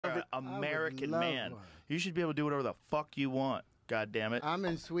an American man. One. You should be able to do whatever the fuck you want. God damn it. I'm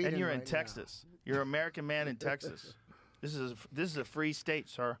in Sweden. And you're in right Texas. You're an American man in Texas. This is a free state,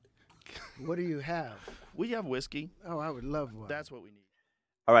 sir. now. What do you have? We have whiskey. Oh, I would love one. That's what we need.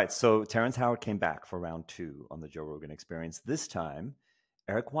 All right, so Terrence Howard came back for round 2 on the Joe Rogan Experience. This time,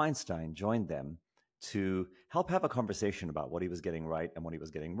 Eric Weinstein joined them to help have a conversation about what he was getting right and what he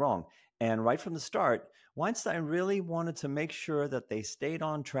was getting wrong. And right from the start, Weinstein really wanted to make sure that they stayed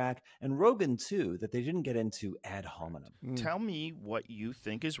on track, and Rogan too, that they didn't get into ad hominem. Tell me what you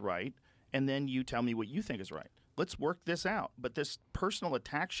think is right, and then you tell me what you think is right. Let's work this out. But this personal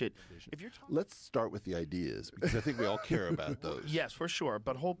attack shit, if you're talking... Let's start with the ideas, because I think we all care about those. Yes, for sure.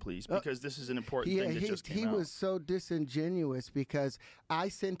 But hold, please, because this is an important thing that just came out. He was so disingenuous because I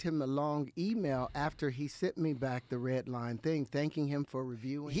sent him a long email after he sent me back the red line thing, thanking him for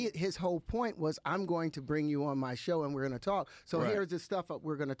reviewing. His whole point was, I'm going to bring you on my show and we're going to talk. So here's the stuff that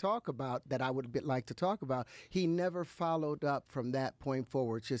we're going to talk about that I would like to talk about. He never followed up from that point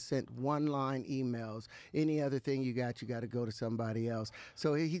forward, just sent one-line emails. Any other thing you got to go to somebody else.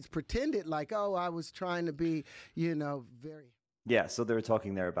 So he's pretended like, oh, I was trying to be, very... Yeah, so they were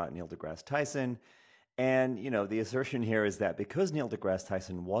talking there about Neil deGrasse Tyson. And, the assertion here is that because Neil deGrasse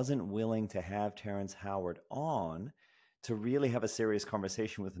Tyson wasn't willing to have Terrence Howard on to really have a serious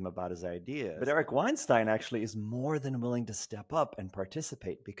conversation with him about his ideas, but Eric Weinstein actually is more than willing to step up and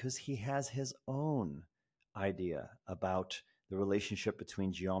participate because he has his own idea about the relationship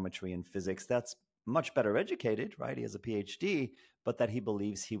between geometry and physics that's much better educated, right? He has a PhD, but that he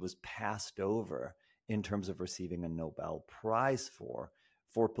believes he was passed over in terms of receiving a Nobel Prize for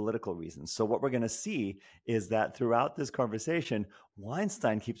political reasons. So what we're going to see is that throughout this conversation,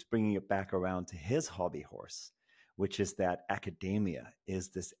 Weinstein keeps bringing it back around to his hobby horse, which is that academia is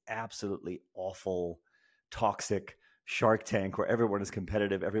this absolutely awful, toxic Shark Tank where everyone is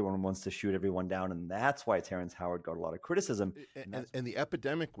competitive, everyone wants to shoot everyone down, and that's why Terrence Howard got a lot of criticism. And the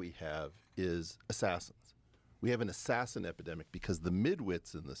epidemic we have is assassins. We have an assassin epidemic because the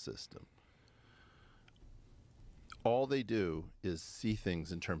midwits in the system, all they do is see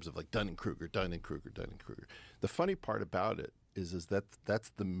things in terms of like Dunning-Kruger, Dunning-Kruger, Dunning-Kruger. The funny part about it is that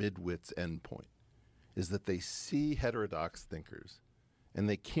that's the midwits' endpoint, is that they see heterodox thinkers and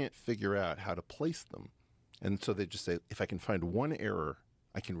they can't figure out how to place them. And so they just say, if I can find one error,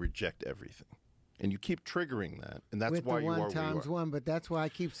 I can reject everything. And you keep triggering that, and that's why you are where you are. With the 1 times 1, but that's why I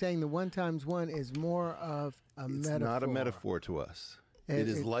keep saying the 1 times 1 is more of a metaphor. It's not a metaphor to us. It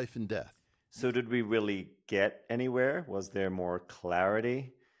is life and death. So did we really get anywhere? Was there more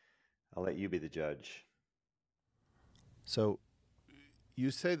clarity? I'll let you be the judge. So you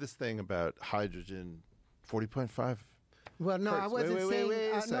say this thing about hydrogen 40.5. Well, no, I wasn't saying. Wait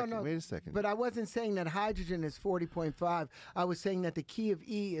a second. But I wasn't saying that hydrogen is 40.5. I was saying that the key of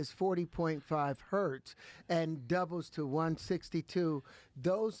E is 40.5 hertz and doubles to 162.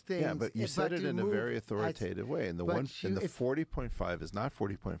 Those things. Yeah, but you said it in a very authoritative way. And the 40.5 is not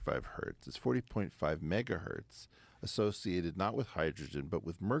 40.5 hertz. It's 40.5 megahertz associated not with hydrogen but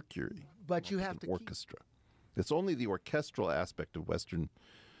with mercury. But you have to orchestra. It's only the orchestral aspect of Western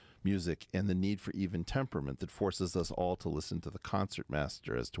music and the need for even temperament that forces us all to listen to the concert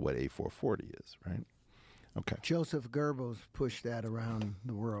master as to what A440 is, right? Okay. Joseph Goebbels pushed that around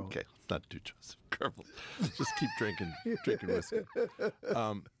the world. Okay, let's not do Joseph Goebbels. Just keep drinking whiskey.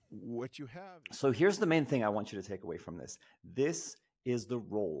 What you have... So here's the main thing I want you to take away from this. This is the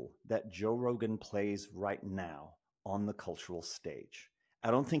role that Joe Rogan plays right now on the cultural stage. I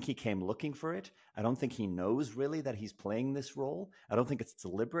don't think he came looking for it. I don't think he knows really that he's playing this role. I don't think it's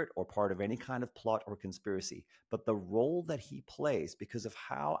deliberate or part of any kind of plot or conspiracy. But the role that he plays, because of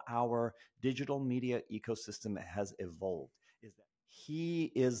how our digital media ecosystem has evolved, is that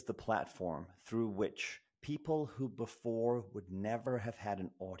he is the platform through which people who before would never have had an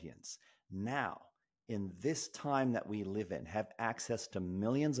audience now, in this time that we live in, have access to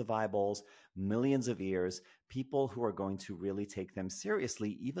millions of eyeballs, millions of ears, people who are going to really take them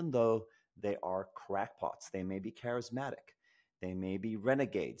seriously, even though they are crackpots. They may be charismatic. They may be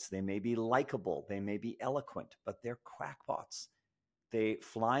renegades. They may be likable. They may be eloquent, but they're crackpots. They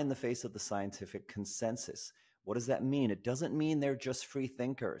fly in the face of the scientific consensus. What does that mean? It doesn't mean they're just free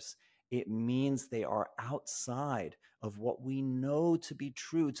thinkers. It means they are outside of what we know to be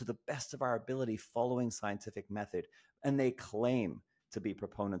true to the best of our ability following scientific method. And they claim to be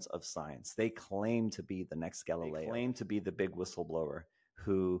proponents of science. They claim to be the next Galileo. They claim to be the big whistleblower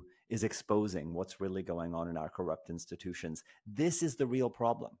who is exposing what's really going on in our corrupt institutions. This is the real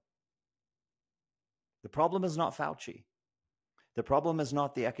problem. The problem is not Fauci. The problem is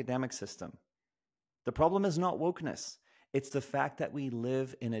not the academic system. The problem is not wokeness. It's the fact that we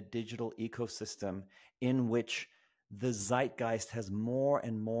live in a digital ecosystem in which the zeitgeist has more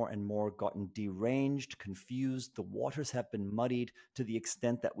and more and more gotten deranged, confused. The waters have been muddied to the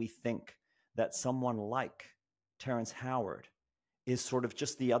extent that we think that someone like Terrence Howard is sort of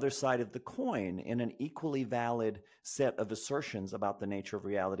just the other side of the coin in an equally valid set of assertions about the nature of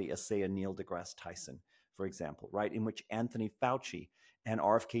reality as, say, a Neil deGrasse Tyson, for example, right? In which Anthony Fauci and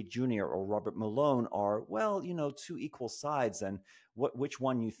RFK Jr. or Robert Malone are, well, two equal sides, and which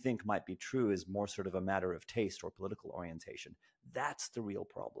one you think might be true is more sort of a matter of taste or political orientation. That's the real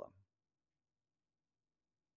problem.